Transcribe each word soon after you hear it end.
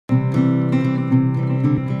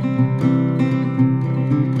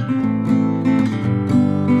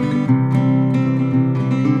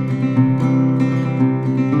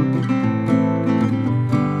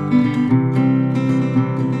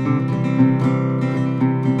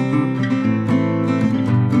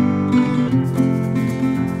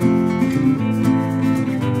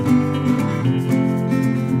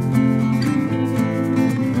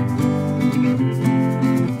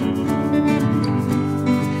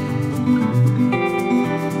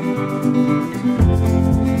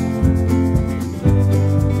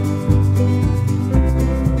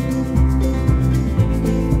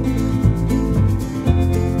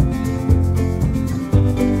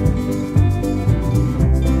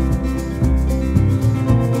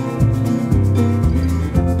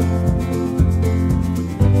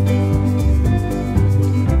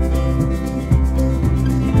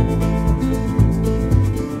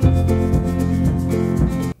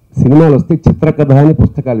సినిమాలు వస్తే చిత్రకథ అని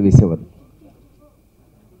పుస్తకాలు వేసేవారు.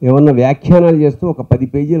 ఏమన్నా వ్యాఖ్యానాలు చేస్తూ ఒక 10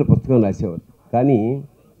 పేజీల పుస్తకం రాసేవారు. కానీ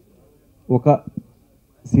ఒక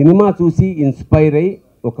సినిమా చూసి ఇన్స్పైర్ అయ్యి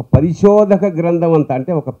ఒక పరిశోధక గ్రంథం అంతా,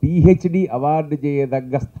 అంటే ఒక PhD అవార్డు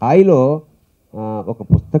చేయదగ్గ స్థాయిలో ఒక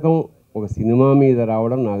పుస్తకం ఒక సినిమా మీద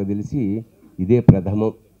రావడం నాకు తెలిసి ఇదే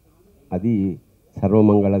ప్రథమం. అది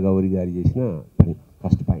సర్వమంగళ గౌరి గారు చేసిన పని.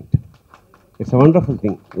 First point, it's a wonderful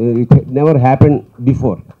thing. It never happen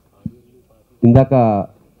before. ఇందాక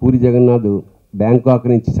పూరి జగన్నాథ్ బ్యాంకాక్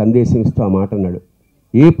నుంచి సందేశం ఇస్తూ ఆ మాట అన్నాడు.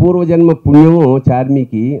 ఏ పూర్వజన్మ పుణ్యమో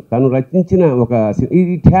చార్మికి తను రచించిన ఒక,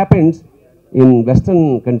 it happens in western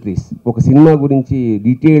countries. ఒక సినిమా గురించి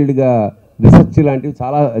డీటెయిల్డ్గా రీసెర్చ్ లాంటివి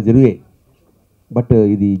చాలా జరిగాయి. బట్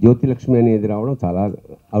ఇది జ్యోతిలక్ష్మి అనేది రావడం చాలా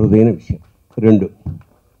అరుదైన విషయం. 2,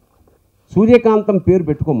 సూర్యకాంతం పేరు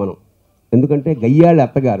పెట్టుకోం మనం. ఎందుకంటే గయ్యాళి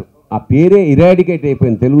అత్తగారు, ఆ పేరే ఇరాడికేట్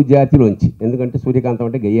అయిపోయింది తెలుగు జాతిలోంచి. ఎందుకంటే సూర్యకాంతం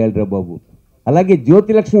అంటే గయ్యాళి రా బాబు. అలాగే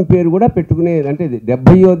జ్యోతిలక్ష్మి పేరు కూడా పెట్టుకునేది. అంటే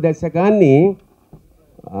 70వ దశకాన్ని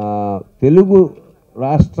తెలుగు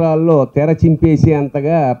రాష్ట్రాల్లో తెర చింపేసే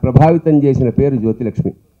అంతగా ప్రభావితం చేసిన పేరు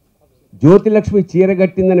జ్యోతిలక్ష్మి. జ్యోతిలక్ష్మి చీర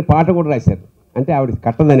కట్టిందని పాట కూడా రాశారు. అంటే ఆవిడ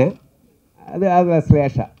కట్టదనే, అది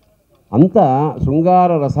శ్లేష. అంతా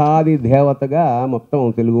శృంగార రసాది దేవతగా మొత్తం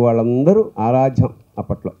తెలుగు వాళ్ళందరూ ఆరాధ్యం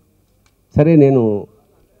అప్పట్లో. సరే, నేను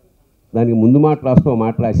దానికి ముందు మాట రాస్తూ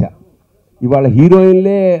మాట రాశా. ఇవాళ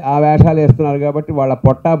హీరోయిన్లే ఆ వేషాలు వేస్తున్నారు కాబట్టి వాళ్ళ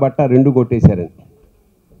పొట్ట బట్ట 2 కొట్టేశారని.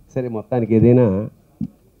 సరే, మొత్తానికి ఏదైనా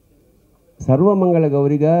సర్వమంగళ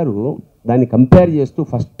గౌరి గారు దాన్ని కంపేర్ చేస్తూ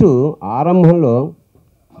ఫస్ట్ ఆరంభంలో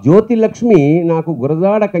జ్యోతిలక్ష్మి నాకు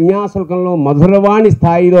గురజాడ కన్యాశుల్కంలో మధురవాణి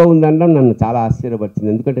స్థాయిలో ఉందనడం నన్ను చాలా ఆశ్చర్యపరిచింది.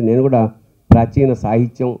 ఎందుకంటే నేను కూడా ప్రాచీన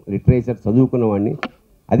సాహిత్యం లిటరేచర్ చదువుకున్నవాడిని.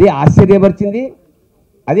 అదే ఆశ్చర్యపరిచింది,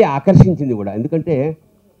 అదే ఆకర్షించింది కూడా. ఎందుకంటే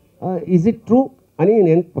ఈజ్ ఇట్ ట్రూ అని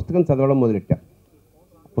నేను పుస్తకం చదవడం మొదలెట్టాను.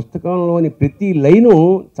 పుస్తకంలోని ప్రతి లైను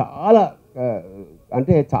చాలా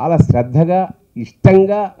అంటే చాలా శ్రద్ధగా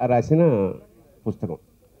ఇష్టంగా రాసిన పుస్తకం.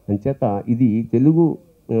 అంచేత ఇది తెలుగు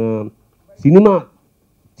సినిమా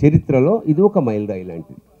చరిత్రలో ఇది ఒక మైలురాయి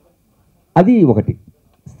లాంటిది. అది ఒకటి.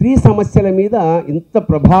 స్త్రీ సమస్యల మీద ఇంత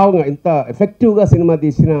ప్రభావంగా ఇంత ఎఫెక్టివ్గా సినిమా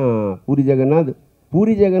తీసిన పూరి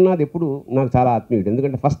జగన్నాథ్ ఎప్పుడు నాకు చాలా ఆత్మీయుడు.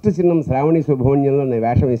 ఎందుకంటే ఫస్ట్ సినిమా శ్రావణి సుబ్రహ్మణ్యంలో నేను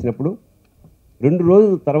వేషం వేసినప్పుడు 2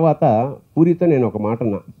 రోజుల తర్వాత పూరితో నేను ఒక మాట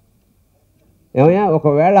అన్నా, ఏమయ్యా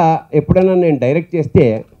ఒకవేళ ఎప్పుడైనా నేను డైరెక్ట్ చేస్తే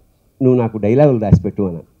నువ్వు నాకు డైలాగులు రాసిపెట్టు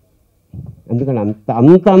అన్నాను. ఎందుకంటే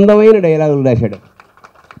అంత అందమైన డైలాగులు రాశాడు.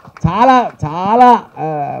 చాలా చాలా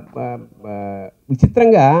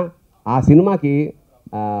విచిత్రంగా ఆ సినిమాకి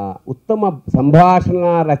ఉత్తమ సంభాషణ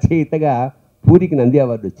రచయితగా పూరికి నంది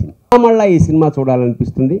అవార్డు వచ్చింది. మళ్ళీ ఈ సినిమా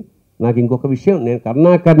చూడాలనిపిస్తుంది. నాకు ఇంకొక విషయం నేను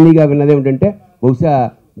కర్ణాకర్ణిగా విన్నదేమిటంటే బహుశా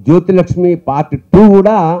జ్యోతిలక్ష్మి పార్ట్ 2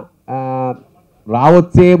 కూడా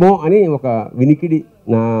రావచ్చేమో అని ఒక వినికిడి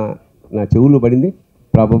నా చెవులు పడింది.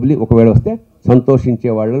 ప్రాబబ్లీ ఒకవేళ వస్తే సంతోషించే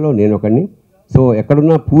వాళ్ళలో నేను ఒకడిని. సో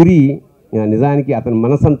ఎక్కడున్నా పూరి నిజానికి అతని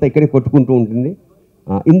మనసంతా ఇక్కడే కొట్టుకుంటూ ఉంటుంది.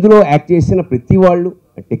 ఇందులో యాక్ట్ చేసిన ప్రతి వాళ్ళు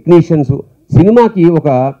టెక్నీషియన్స్ సినిమాకి ఒక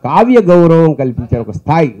కావ్య గౌరవం కల్పించారు, ఒక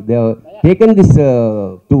స్థాయి. They taken this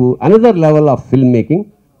to another level of film making.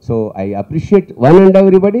 So I appreciate one and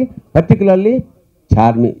everybody, particularly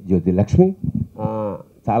Charmi Jyothilakshmi.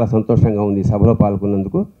 చాలా సంతోషంగా ఉంది సభలో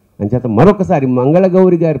పాల్గొన్నందుకు. అంచేత మరొకసారి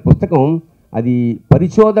మంగళగౌరి గారి పుస్తకం అది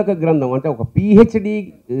పరిశోధక గ్రంథం. అంటే ఒక PhD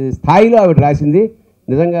స్థాయిలో ఆవిడ రాసింది.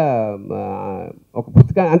 నిజంగా ఒక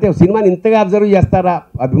పుస్తకం అంటే సినిమాని ఇంతగా అబ్జర్వ్ చేస్తారా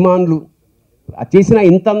అభిమానులు, చేసిన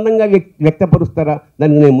ఇంత అందంగా వ్యక్తపరుస్తారా?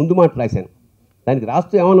 దానికి నేను ముందు మాట రాశాను. దానికి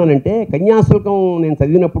రాస్తూ ఏమన్నానంటే, కన్యాశుల్కం నేను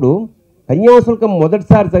చదివినప్పుడు, కన్యాశుల్కం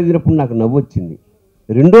మొదటిసారి చదివినప్పుడు నాకు నవ్వు వచ్చింది,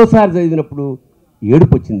 రెండోసారి చదివినప్పుడు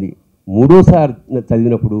ఏడుపు వచ్చింది, మూడోసారి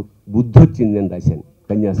చదివినప్పుడు బుద్ధి వచ్చింది అని రాశాను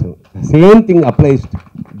Kanyasulkam. Same thing applies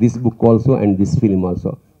this book also and this film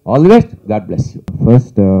also. All the best, God bless you.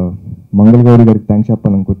 First Mangala Gauri గారికి థ్యాంక్స్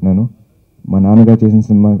చెప్పాలనుకుంటున్నాను. మా నాన్నగారు చేసిన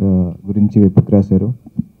సినిమా గురించి బుక్ రాశారు.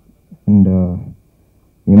 అండ్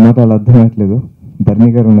ఏం మాట్లాడాలో అర్థం కావట్లేదు. ధర్ని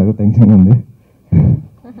గారు ఉన్నారు, టెన్షన్ ఉంది.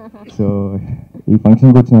 సో ఈ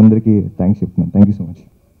ఫంక్షన్కి వచ్చిన అందరికీ థ్యాంక్స్ చెప్తున్నాను. Thank you so much.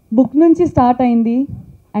 Book నుంచి స్టార్ట్ అయింది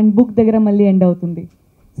అండ్ బుక్ దగ్గర మళ్ళీ ఎండ్ అవుతుంది.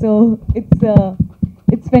 So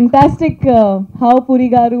it's fantastic how puri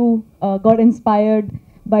గారు got inspired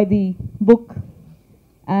by the book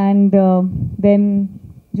and then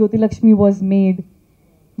Jyothi Lakshmi was made.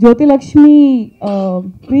 Jyothi Lakshmi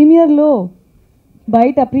ప్రీమియర్లో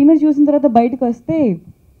బయట ప్రీమియర్ చూసిన తర్వాత బయటకు వస్తే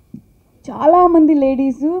చాలామంది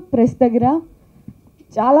లేడీస్ ప్రెస్ దగ్గర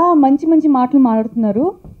చాలా మంచి మంచి మాటలు మాట్లాడుతున్నారు.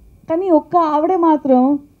 కానీ ఒక్క ఆవిడే మాత్రం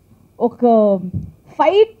ఒక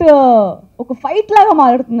ఫైట్ లాగా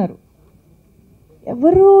మాట్లాడుతున్నారు.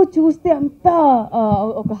 ఎవరు చూస్తే అంత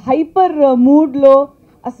ఒక హైపర్ మూడ్లో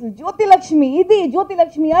అసలు జ్యోతి లక్ష్మి ఇది, జ్యోతి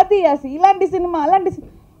లక్ష్మి అది, అసలు ఇలాంటి సినిమా అలాంటి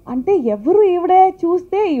అంటే ఎవరు ఈవిడే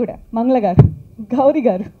చూస్తే ఈవిడ మంగళ గారు, గౌరీ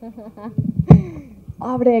గారు,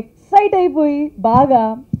 ఆవిడ ఎక్సైట్ అయిపోయి బాగా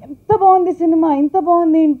ఎంత బాగుంది సినిమా, ఇంత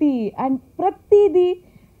బాగుంది ఏంటి అండ్ ప్రతిదీ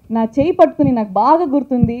నా చేయి పట్టుకుని, నాకు బాగా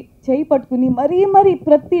గుర్తుంది, చేయి పట్టుకుని మరీ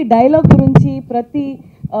ప్రతి డైలాగ్ గురించి, ప్రతి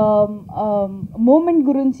మూమెంట్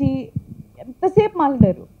గురించి ఎంతసేపు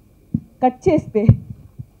మాట్లాడారు. కట్ చేస్తే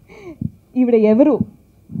ఈవిడ ఎవరు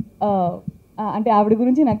అంటే ఆవిడ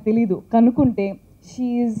గురించి నాకు తెలీదు, కనుక్కుంటే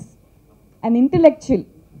షీఈస్ అన్ ఇంటలెక్చువల్.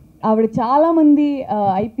 ఆవిడ చాలామంది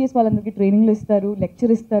ఐపీఎస్ వాళ్ళందరికీ ట్రైనింగ్లు ఇస్తారు,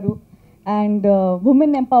 లెక్చర్ ఇస్తారు అండ్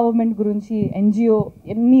ఉమెన్ ఎంపవర్మెంట్ గురించి ఎన్జిఓ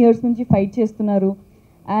ఎన్ని ఇయర్స్ నుంచి ఫైట్ చేస్తున్నారు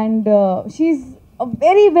and she is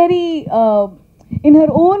very in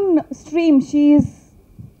her own stream she is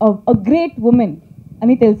a great women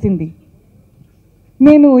అని తెలిసింది.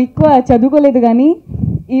 నేను ఎక్కువ చదువుకోలేదు కానీ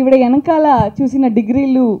ఈవిడ వెనకాల చూసిన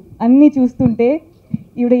డిగ్రీలు అన్నీ చూస్తుంటే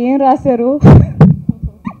ఈవిడ ఏం రాశారు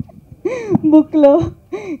బుక్లో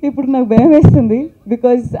ఇప్పుడు నాకు భయం వేస్తుంది.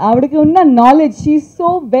 బికాజ్ ఆవిడకి ఉన్న knowledge, she's so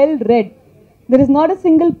well read. There is not a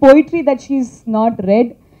single poetry that she's not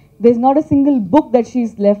red. There is not a single book that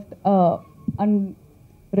she's left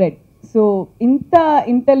అన్రెడ్. So ఇంత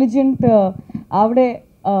ఇంటెలిజెంట్ ఆవిడే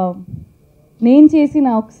నేను చేసిన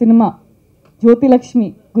ఒక సినిమా జ్యోతి లక్ష్మి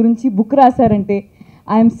గురించి బుక్ రాశారంటే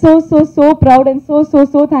I'm so proud and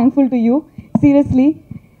so thankful to you seriously.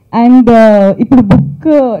 And ఇప్పుడు book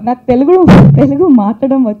నాకు తెలుగు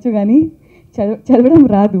మాట్లాడడం వచ్చు కానీ చదవడం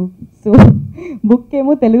రాదు. సో బుక్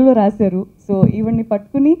ఏమో తెలుగులో రాశారు. సో ఈవిడ్ని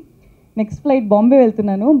పట్టుకుని నెక్స్ట్ ఫ్లైట్ బాంబే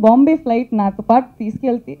వెళ్తున్నాను. బాంబే ఫ్లైట్ నాతో పాటు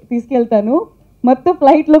తీసుకెళ్తాను. మొత్తం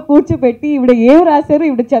ఫ్లైట్లో కూర్చోపెట్టి ఈవిడ ఏం రాశారు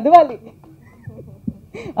ఈవిడ చదవాలి,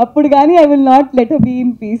 అప్పుడు కానీ I will not let her be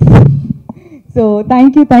in peace. So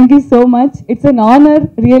thank you so much. It's an honour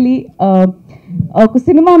really. ఒక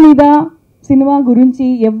సినిమా గురించి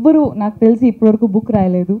ఎవ్వరూ నాకు తెలిసి ఇప్పటివరకు బుక్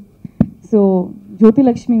రాయలేదు. సో జ్యోతి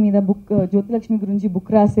లక్ష్మి గురించి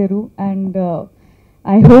బుక్ రాశారు అండ్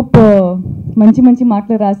ఐ హోప్ మంచి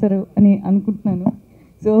మాటలు రాశారు అని అనుకుంటున్నాను.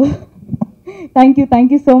 So thank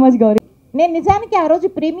you so much Gauri. నేను నిజానికి ఆ రోజు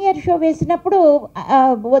ప్రీమియర్ షో వేసినప్పుడు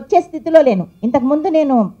వచ్చే స్థితిలో లేను. ఇంతకుముందు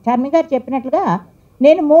నేను చార్మి గారు చెప్పినట్లుగా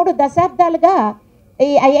నేను 3 దశాబ్దాలుగా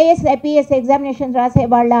ఈ ఐఏఎస్ ఐపీఎస్ ఎగ్జామినేషన్ రాసే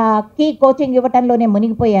వాళ్ళకి కోచింగ్ ఇవ్వటంలోనే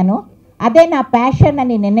మునిగిపోయాను. అదే నా ప్యాషన్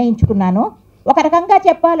అని నిర్ణయించుకున్నాను. ఒక రకంగా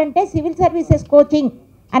చెప్పాలంటే సివిల్ సర్వీసెస్ కోచింగ్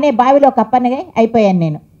అనే బావిలో కప్పనే అయిపోయాను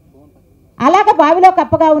నేను. అలాగ బావిలో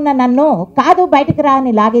కప్పగా ఉన్న నన్ను కాదు బయటకు రా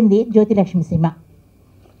అని లాగింది జ్యోతి లక్ష్మి సినిమా.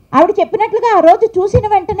 ఆవిడ చెప్పినట్లుగా ఆ రోజు చూసిన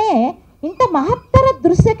వెంటనే ఇంత మహత్తర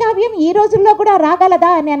దృశ్యకావ్యం ఈ రోజుల్లో కూడా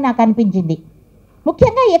రాగలదా అని నాకు అనిపించింది.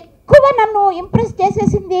 ముఖ్యంగా ఎక్కువ నన్ను ఇంప్రెస్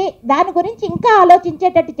చేసేసింది, దాని గురించి ఇంకా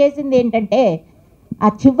ఆలోచించేటట్టు చేసింది ఏంటంటే ఆ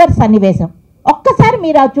చివరి సన్నివేశం. ఒక్కసారి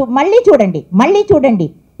మీరు మళ్ళీ చూడండి.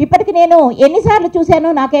 ఇప్పటికి నేను ఎన్నిసార్లు చూశానో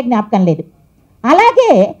నాకే జ్ఞాపకం లేదు.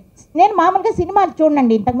 అలాగే నేను మామూలుగా సినిమాలు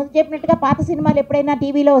చూడండి, ఇంతకుముందు చెప్పినట్టుగా పాత సినిమాలు ఎప్పుడైనా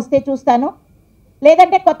టీవీలో వస్తే చూస్తాను,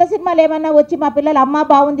 లేదంటే కొత్త సినిమాలు ఏమన్నా వచ్చి మా పిల్లలు అమ్మ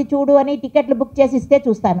బాగుంది చూడు అని టికెట్లు బుక్ చేసి ఇస్తే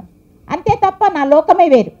చూస్తాను. అంతే తప్ప నా లోకమే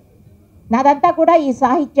వేరు. నాదంతా కూడా ఈ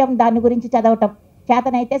సాహిత్యం, దాని గురించి చదవటం,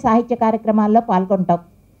 చేతనైతే సాహిత్య కార్యక్రమాల్లో పాల్గొంటాం.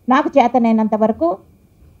 నాకు చేతనైనంత వరకు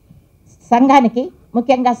సంఘానికి,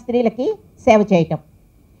 ముఖ్యంగా స్త్రీలకి సేవ చేయటం.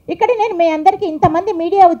 ఇక్కడ నేను మీ అందరికీ ఇంతమంది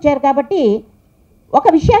మీడియా వచ్చారు కాబట్టి ఒక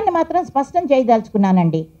విషయాన్ని మాత్రం స్పష్టం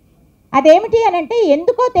చేయదలుచుకున్నానండి. అదేమిటి అనంటే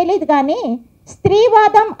ఎందుకో తెలియదు కానీ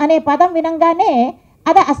స్త్రీవాదం అనే పదం వినంగానే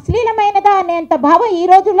అది అశ్లీలమైనదా అనేంత భావం ఈ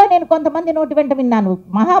రోజుల్లో నేను కొంతమంది నోటి వెంట విన్నాను.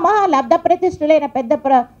 మహా లబ్ధ ప్రతిష్ఠులైన పెద్ద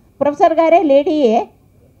ప్రొఫెసర్ గారే, లేడీయే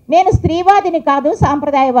నేను స్త్రీవాదిని కాదు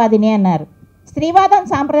సాంప్రదాయవాదిని అన్నారు. స్త్రీవాదం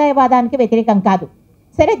సాంప్రదాయవాదానికి వ్యతిరేకం కాదు.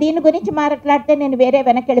 సరే, దీని గురించి మాట్లాడితే నేను వేరే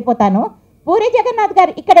వెనక్కి వెళ్ళిపోతాను. పూరి జగన్నాథ్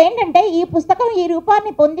గారు ఇక్కడ ఏంటంటే ఈ పుస్తకం ఈ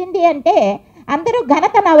రూపాన్ని పొందింది అంటే అందరూ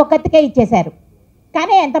ఘనత నా ఒక్కతికే ఇచ్చేశారు,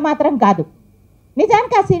 కానీ ఎంత మాత్రం కాదు.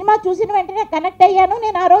 నిజానికి ఆ సినిమా చూసిన వెంటనే కనెక్ట్ అయ్యాను.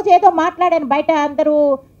 నేను ఆ రోజు ఏదో మాట్లాడాను, బయట అందరూ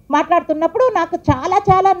మాట్లాడుతున్నప్పుడు నాకు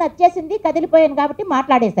చాలా నచ్చేసింది, కదిలిపోయాను కాబట్టి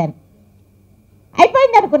మాట్లాడేశాను.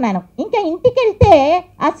 అయిపోయింది అనుకున్నాను. ఇంకా ఇంటికి వెళ్తే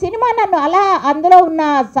ఆ సినిమా నన్ను అలా అందులో ఉన్న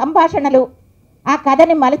సంభాషణలు, ఆ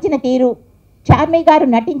కథని మలచిన తీరు, చార్మి గారు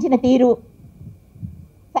నటించిన తీరు,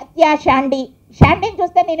 సత్య, షాండీని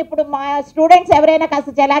చూస్తే నేను ఇప్పుడు మా స్టూడెంట్స్ ఎవరైనా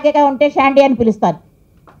కాస్త చలాకీగా ఉంటే షాండీ అని పిలుస్తాను.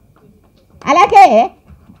 అలాగే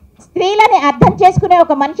స్త్రీలని అర్థం చేసుకునే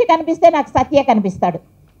ఒక మనిషి కనిపిస్తే నాకు సత్య కనిపిస్తాడు.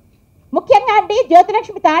 ముఖ్యంగా అండి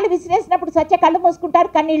జ్యోతిలక్ష్మి తాళి విసిరేసినప్పుడు సత్య కళ్ళు మూసుకుంటారు,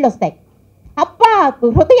 కన్నీళ్ళు వస్తాయి. అబ్బా,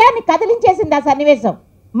 హృదయాన్ని కదిలించేసింది ఆ సన్నివేశం.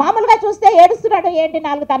 మామూలుగా చూస్తే ఏడుస్తున్నాడు ఏంటి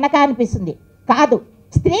 4 తన్నక అనిపిస్తుంది. కాదు,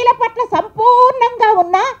 స్త్రీల పట్ల సంపూర్ణంగా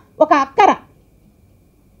ఉన్న ఒక అక్కర,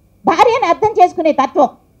 భార్యని అర్థం చేసుకునే తత్వం.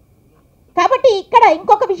 కాబట్టి ఇక్కడ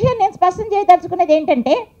ఇంకొక విషయం నేను స్పష్టం చేయదలుచుకునేది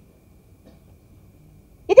ఏంటంటే,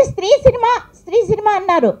 ఇది స్త్రీ సినిమా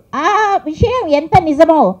అన్నారు. ఆ విషయం ఎంత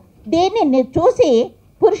నిజమో దీన్ని చూసి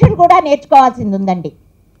పురుషులు కూడా నేర్చుకోవాల్సింది ఉందండి.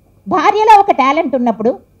 భార్యలో ఒక టాలెంట్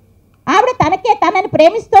ఉన్నప్పుడు, ఆవిడ తనని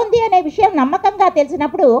ప్రేమిస్తోంది అనే విషయం నమ్మకంగా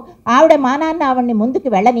తెలిసినప్పుడు ఆవిడ మానాన్ని ఆవిడని ముందుకు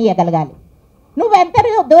వెళ్ళనీయగలగాలి. నువ్వెంత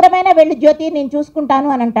దూరమైనా వెళ్ళి జ్యోతి నేను చూసుకుంటాను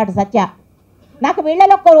అని అంటాడు సత్య. నాకు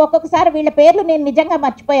వీళ్ళలో ఒక్కొక్కసారి వీళ్ళ పేర్లు నేను నిజంగా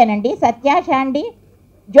మర్చిపోయానండి. సత్య, శాండి,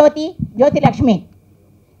 జ్యోతి లక్ష్మి.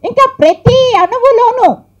 ఇంకా ప్రతి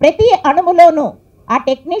అణువులోనూ ఆ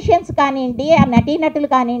టెక్నీషియన్స్ కానివ్వండి, ఆ నటీనటులు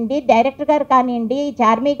కానివ్వండి, డైరెక్టర్ గారు కానివ్వండి,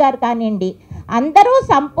 చార్మి గారు కానివ్వండి, అందరూ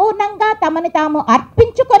సంపూర్ణంగా తమని తాము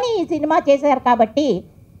అర్పించుకొని ఈ సినిమా చేశారు. కాబట్టి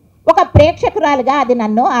ఒక ప్రేక్షకురాలుగా అది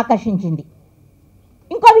నన్ను ఆకర్షించింది.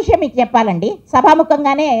 ఇంకో విషయం మీకు చెప్పాలండి,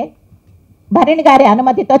 సభాముఖంగానే భరణి గారి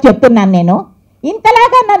అనుమతితో చెప్తున్నాను. నేను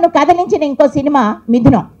ఇంతలాగా నన్ను కదిలించిన ఇంకో సినిమా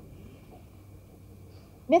మిథునం.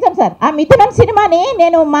 నిజం సార్, ఆ మిథునం సినిమాని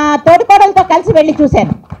నేను మా తోడికోడలతో కలిసి వెళ్ళి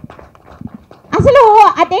చూశాను. అసలు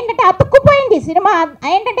అదేంటంటే అతుక్కుపోయింది సినిమా.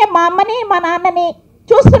 ఏంటంటే మా అమ్మని మా నాన్నని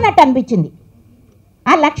చూస్తున్నట్టు అనిపించింది.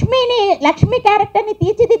 ఆ లక్ష్మి క్యారెక్టర్ని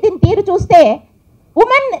తీర్చిదిద్దిన తీరు చూస్తే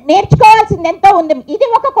ఉమెన్ నేర్చుకోవాల్సింది ఎంతో ఉంది. ఇది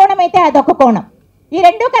ఒక కోణం అయితే అదొక కోణం. ఈ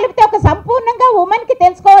రెండూ కలిపితే ఒక సంపూర్ణంగా ఉమెన్కి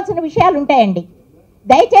తెలుసుకోవాల్సిన విషయాలు ఉంటాయండి.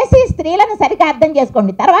 దయచేసి స్త్రీలను సరిగ్గా అర్థం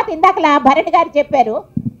చేసుకోండి. తర్వాత ఇందాకలా భరణి గారు చెప్పారు,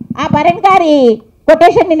 ఆ భరణి గారి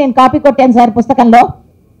కొటేషన్ని నేను కాపీ కొట్టాను సార్ పుస్తకంలో.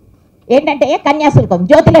 ఏంటంటే కన్యాశుల్కం,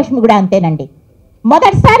 జ్యోతి లక్ష్మి కూడా అంతేనండి.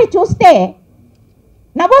 మొదటిసారి చూస్తే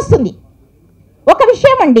నవ్వొస్తుంది. ఒక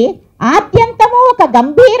విషయం అండి, ఆద్యంతము ఒక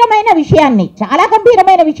గంభీరమైన విషయాన్ని, చాలా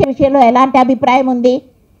గంభీరమైన విషయంలో ఎలాంటి అభిప్రాయం ఉంది,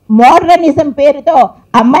 మోడర్నిజం పేరుతో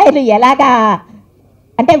అమ్మాయిలు ఎలాగా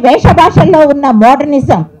అంటే వేషభాషల్లో ఉన్న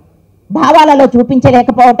మోడర్నిజం భావాలలో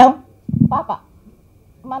చూపించలేకపోవటం. పాప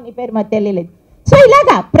నీ పేరు మాకు తెలియలేదు. సో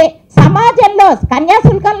ఇలాగా సమాజంలో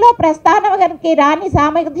కన్యాశుల్కంలో ప్రస్తావనకి రాని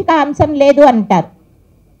సామాజిక అంశం లేదు అంటారు.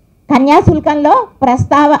 కన్యాశుల్కంలో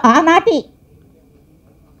ఆనాటి,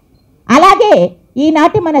 అలాగే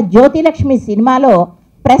ఈనాటి మన జ్యోతిలక్ష్మి సినిమాలో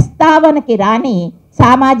ప్రస్తావనకి రాని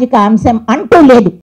సామాజిక అంశం అంటూ లేదు.